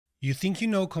You think you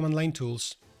know command line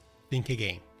tools? Think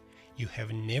again. You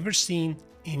have never seen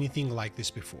anything like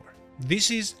this before. This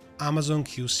is Amazon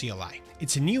Q CLI.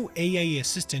 It's a new AI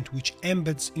assistant which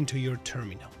embeds into your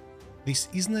terminal. This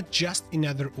is not just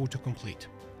another autocomplete.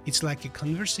 It's like a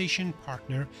conversation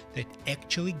partner that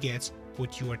actually gets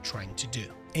what you are trying to do.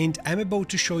 And I'm about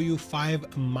to show you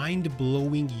 5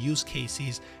 mind-blowing use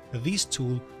cases this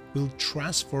tool will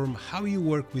transform how you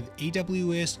work with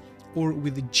AWS or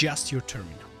with just your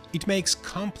terminal. It makes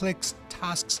complex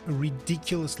tasks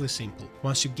ridiculously simple.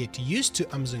 Once you get used to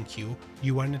Amazon Q,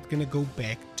 you are not gonna go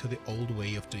back to the old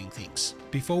way of doing things.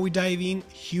 Before we dive in,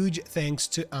 huge thanks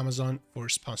to Amazon for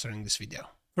sponsoring this video.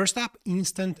 First up,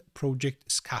 instant project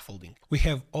scaffolding. We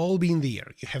have all been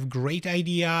there. You have great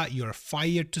idea, you're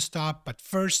fired to stop, but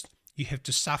first you have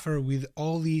to suffer with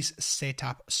all this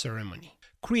setup ceremony.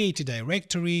 Create a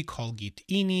directory, call git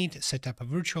init, set up a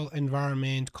virtual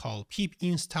environment, call pip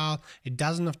install, a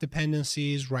dozen of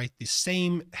dependencies, write the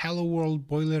same hello world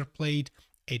boilerplate,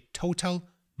 a total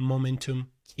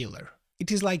momentum killer.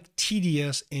 It is like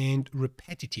tedious and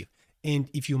repetitive. And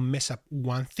if you mess up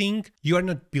one thing, you are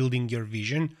not building your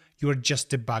vision, you are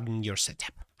just debugging your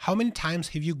setup. How many times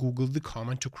have you Googled the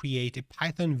command to create a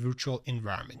Python virtual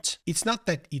environment? It's not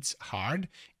that it's hard,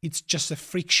 it's just a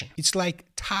friction. It's like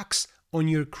tax on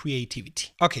your creativity.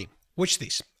 Okay, watch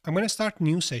this. I'm gonna start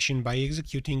new session by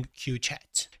executing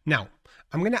QChat. Now,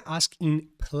 I'm gonna ask in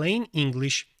plain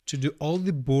English to do all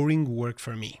the boring work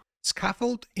for me.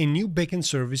 Scaffold a new backend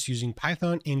service using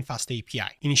Python and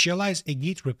FastAPI. Initialize a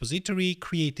Git repository,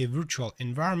 create a virtual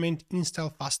environment,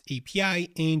 install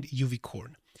FastAPI and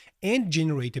UVcorn, and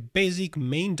generate a basic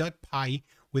main.py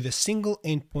with a single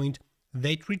endpoint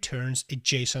that returns a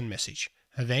JSON message.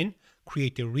 Then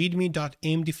create a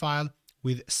readme.md file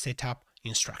with setup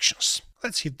instructions.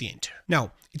 Let's hit the enter.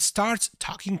 Now, it starts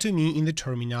talking to me in the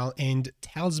terminal and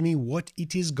tells me what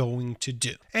it is going to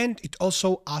do. And it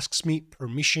also asks me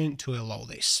permission to allow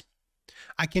this.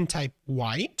 I can type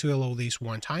Y to allow this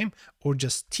one time, or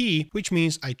just T, which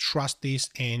means I trust this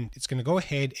and it's gonna go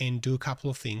ahead and do a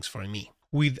couple of things for me.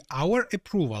 With our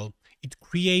approval, it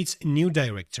creates a new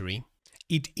directory,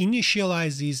 it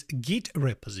initializes Git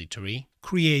repository,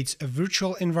 creates a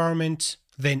virtual environment,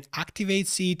 then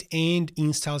activates it and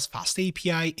installs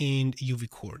FastAPI and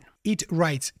UVcorn. It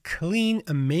writes clean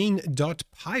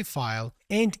main.py file,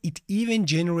 and it even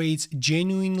generates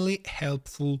genuinely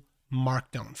helpful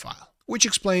markdown file, which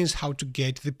explains how to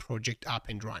get the project up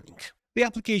and running. The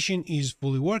application is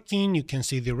fully working, you can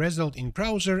see the result in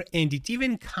browser, and it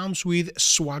even comes with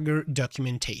Swagger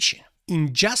documentation.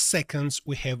 In just seconds,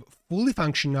 we have fully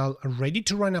functional,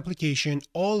 ready-to-run application,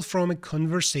 all from a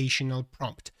conversational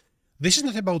prompt. This is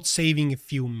not about saving a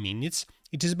few minutes,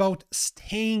 it is about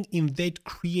staying in that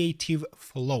creative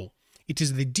flow. It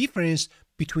is the difference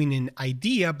between an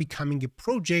idea becoming a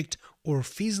project or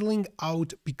fizzling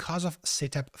out because of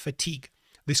setup fatigue.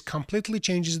 This completely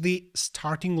changes the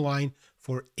starting line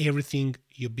for everything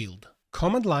you build.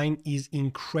 Command line is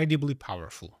incredibly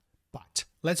powerful, but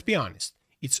let's be honest,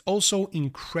 it's also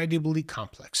incredibly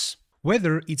complex.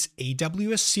 Whether it's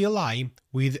AWS CLI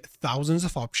with thousands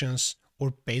of options,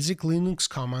 or basic Linux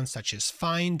commands such as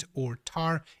find or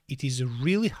tar, it is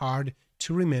really hard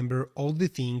to remember all the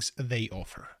things they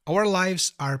offer. Our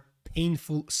lives are a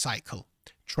painful cycle.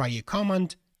 Try a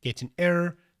command, get an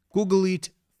error, Google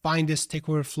it, find a Stack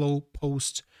Overflow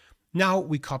post. Now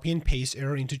we copy and paste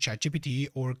error into ChatGPT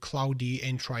or Cloudy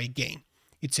and try again.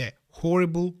 It's a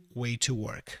horrible way to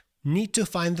work. Need to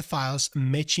find the files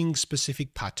matching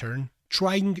specific pattern,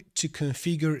 trying to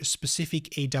configure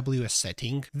specific AWS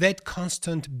setting, that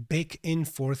constant back and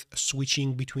forth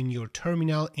switching between your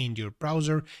terminal and your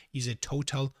browser is a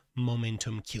total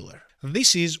momentum killer.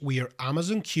 This is where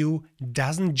Amazon Q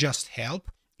doesn't just help,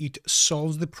 it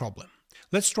solves the problem.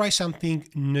 Let's try something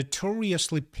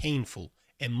notoriously painful,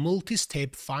 a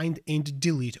multi-step find and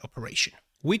delete operation.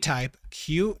 We type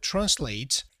Q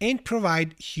translate and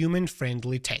provide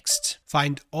human-friendly text.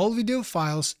 Find all video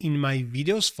files in my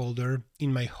videos folder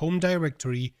in my home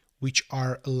directory, which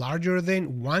are larger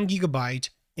than 1 GB,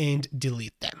 and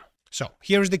delete them. So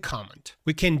here's the command.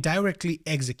 We can directly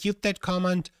execute that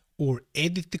command, or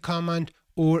edit the command,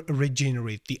 or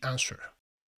regenerate the answer.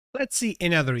 Let's see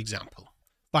another example.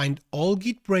 Find all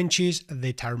Git branches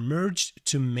that are merged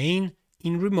to main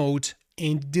in remote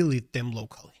and delete them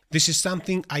locally. This is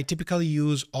something I typically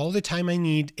use all the time I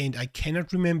need, and I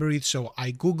cannot remember it, so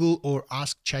I Google or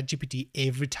ask ChatGPT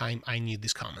every time I need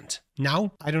this command.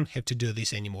 Now I don't have to do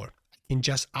this anymore. I can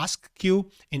just ask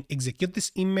Q and execute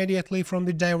this immediately from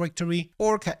the directory,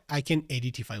 or I can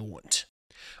edit if I want.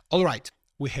 All right,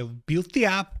 we have built the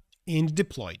app and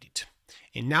deployed it.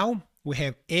 And now we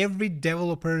have every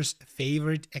developer's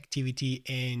favorite activity,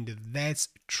 and that's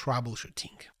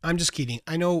troubleshooting. I'm just kidding.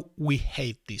 I know we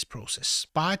hate this process,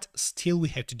 but still we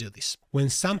have to do this. When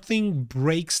something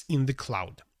breaks in the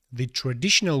cloud, the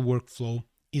traditional workflow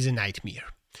is a nightmare.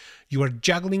 You are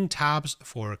juggling tabs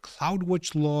for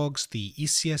CloudWatch logs, the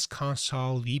ECS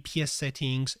console, VPS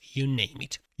settings, you name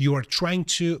it. You are trying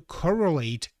to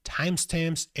correlate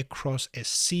timestamps across a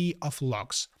sea of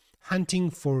logs, hunting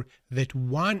for that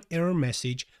one error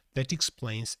message that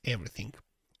explains everything.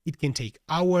 It can take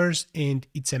hours and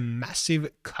it's a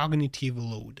massive cognitive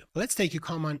load. Let's take a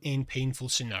common and painful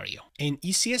scenario. An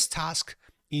ECS task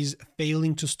is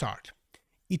failing to start.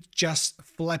 It's just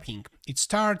flapping. It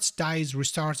starts, dies,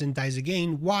 restarts, and dies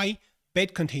again. Why?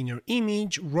 Bad container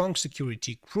image, wrong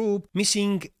security group,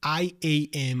 missing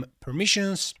IAM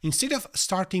permissions. Instead of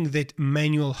starting that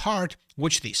manual hard,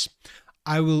 watch this.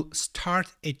 I will start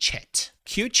a chat.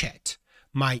 Queue chat.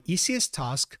 My ECS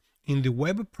task in the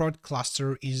web prod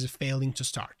cluster is failing to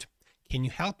start. Can you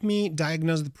help me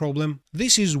diagnose the problem?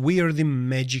 This is where the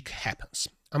magic happens.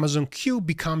 Amazon Q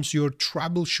becomes your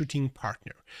troubleshooting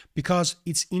partner because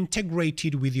it's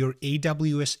integrated with your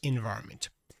AWS environment.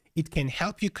 It can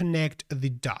help you connect the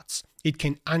dots. It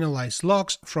can analyze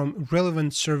logs from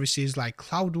relevant services like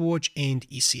CloudWatch and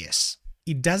ECS.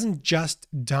 It doesn't just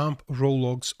dump raw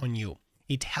logs on you.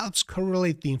 It helps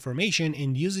correlate the information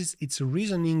and uses its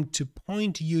reasoning to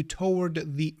point you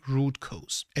toward the root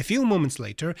cause. A few moments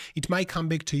later, it might come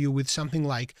back to you with something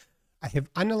like, I have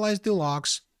analyzed the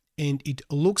logs, and it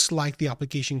looks like the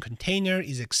application container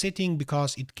is exiting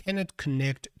because it cannot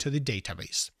connect to the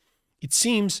database. It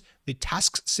seems the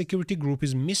task's security group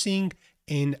is missing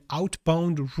an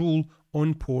outbound rule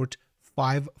on port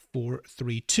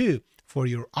 5432 for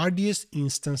your RDS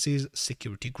instances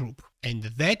security group. And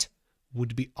that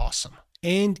would be awesome.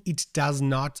 And it does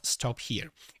not stop here.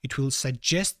 It will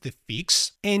suggest the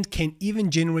fix and can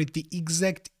even generate the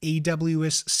exact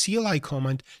AWS CLI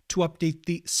command to update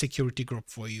the security group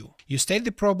for you. You state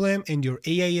the problem and your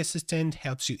AI assistant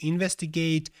helps you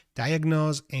investigate,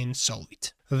 diagnose, and solve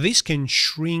it. This can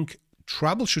shrink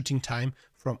troubleshooting time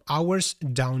from hours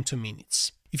down to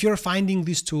minutes. If you're finding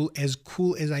this tool as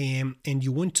cool as I am and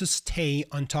you want to stay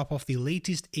on top of the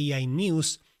latest AI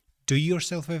news, do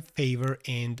yourself a favor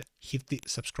and hit the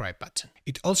subscribe button.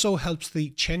 It also helps the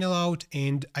channel out,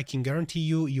 and I can guarantee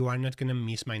you are not gonna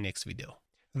miss my next video.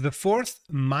 The fourth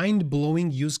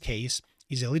mind-blowing use case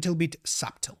is a little bit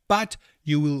subtle, but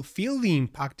you will feel the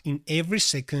impact in every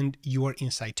second you are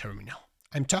inside terminal.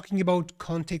 I'm talking about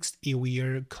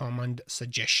context-aware command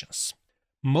suggestions.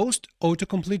 Most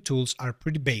autocomplete tools are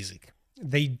pretty basic.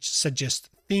 They suggest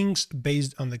things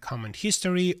based on the command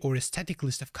history or a static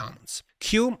list of commands.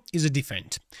 Q is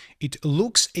different. It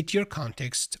looks at your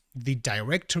context, the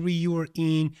directory you are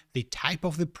in, the type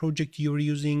of the project you're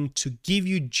using to give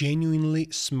you genuinely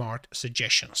smart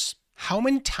suggestions. How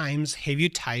many times have you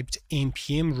typed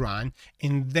npm run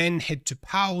and then had to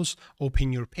pause,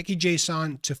 open your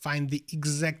package.json to find the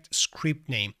exact script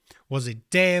name? Was it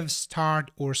dev,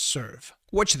 start, or serve?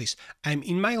 Watch this. I'm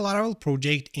in my Laravel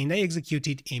project and I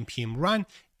executed npm run,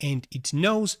 and it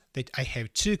knows that I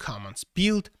have two commands,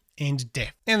 build and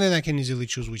dev, and then I can easily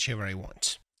choose whichever I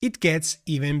want. It gets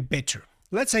even better.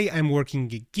 Let's say I'm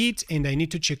working at Git and I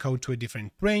need to check out to a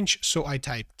different branch, so I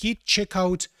type git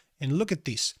checkout and look at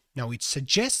this. Now it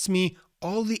suggests me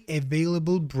all the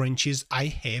available branches I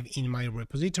have in my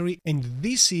repository, and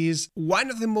this is one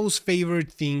of the most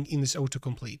favorite thing in this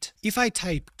autocomplete. If I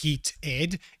type git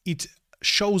add, it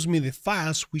shows me the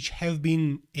files which have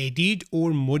been added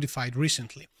or modified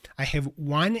recently. I have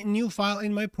one new file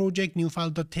in my project,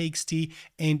 newfile.txt,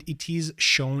 and it is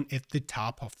shown at the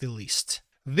top of the list.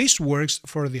 This works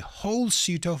for the whole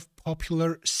suite of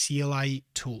popular CLI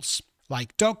tools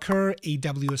like Docker,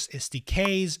 AWS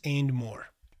SDKs, and more.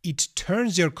 It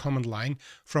turns your command line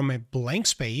from a blank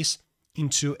space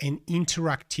into an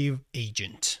interactive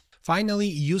agent. Finally,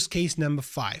 use case number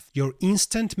 5, your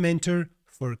instant mentor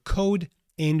for code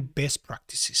and best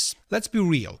practices. Let's be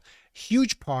real,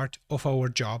 huge part of our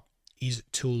job is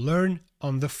to learn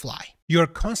on the fly. You're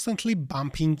constantly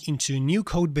bumping into new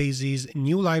code bases,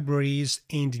 new libraries,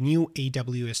 and new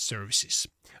AWS services.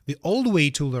 The old way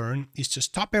to learn is to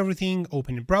stop everything,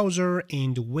 open a browser,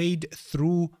 and wade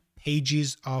through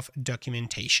pages of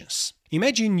documentations.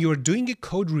 Imagine you're doing a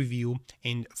code review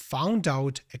and found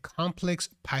out a complex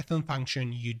Python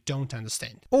function you don't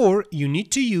understand. Or you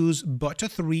need to use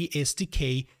Bota3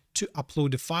 SDK to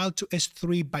upload a file to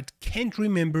S3 but can't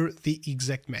remember the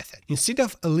exact method. Instead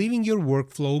of leaving your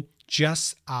workflow,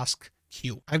 just ask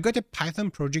Q. I've got a Python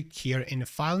project here and a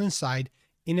file inside,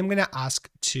 and I'm going to ask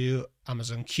to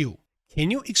Amazon Q,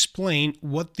 can you explain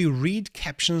what the read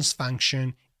captions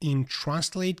function in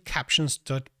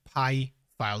translateCaptions.py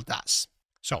file does?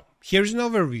 So here's an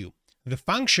overview. The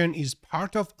function is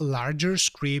part of a larger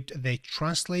script that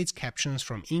translates captions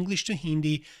from English to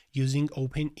Hindi using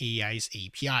OpenAI's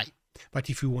API. But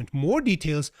if you want more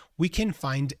details, we can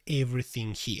find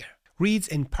everything here. Reads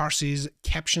and parses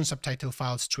caption subtitle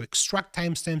files to extract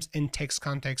timestamps and text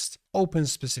context,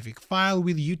 opens specific file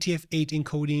with UTF-8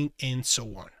 encoding, and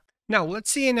so on. Now let's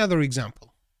see another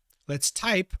example. Let's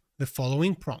type the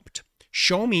following prompt.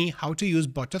 Show me how to use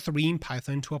Bota3 in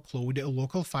Python to upload a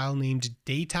local file named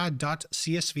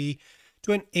data.csv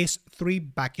to an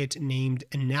S3 bucket named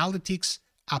analytics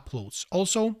uploads.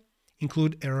 Also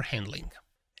include error handling.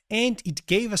 And it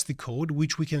gave us the code,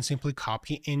 which we can simply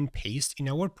copy and paste in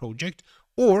our project,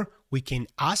 or we can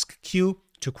ask Q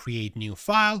to create new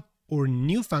file or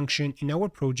new function in our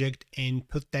project and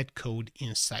put that code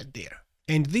inside there.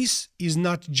 And this is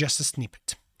not just a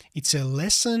snippet. It's a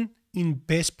lesson in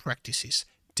best practices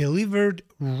delivered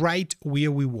right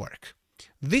where we work.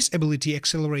 This ability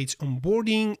accelerates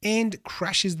onboarding and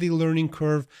crashes the learning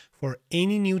curve for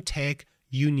any new tech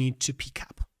you need to pick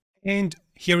up. And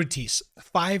here it is,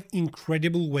 5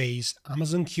 incredible ways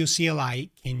Amazon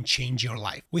QCLI can change your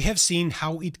life. We have seen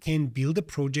how it can build a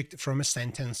project from a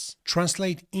sentence,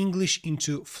 translate English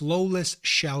into flawless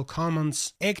shell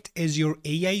commands, act as your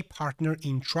AI partner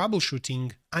in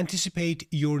troubleshooting, anticipate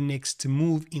your next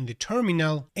move in the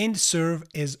terminal, and serve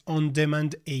as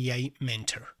on-demand AI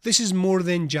mentor. This is more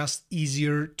than just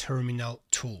easier terminal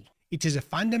tool. It is a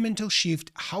fundamental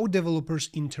shift how developers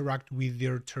interact with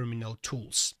their terminal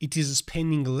tools. It is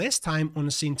spending less time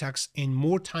on syntax and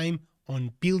more time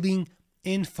on building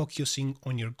and focusing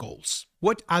on your goals.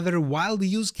 What other wild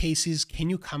use cases can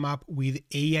you come up with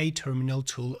AI terminal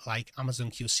tool like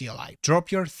Amazon QCLI? Drop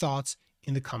your thoughts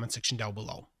in the comment section down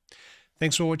below.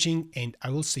 Thanks for watching, and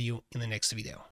I will see you in the next video.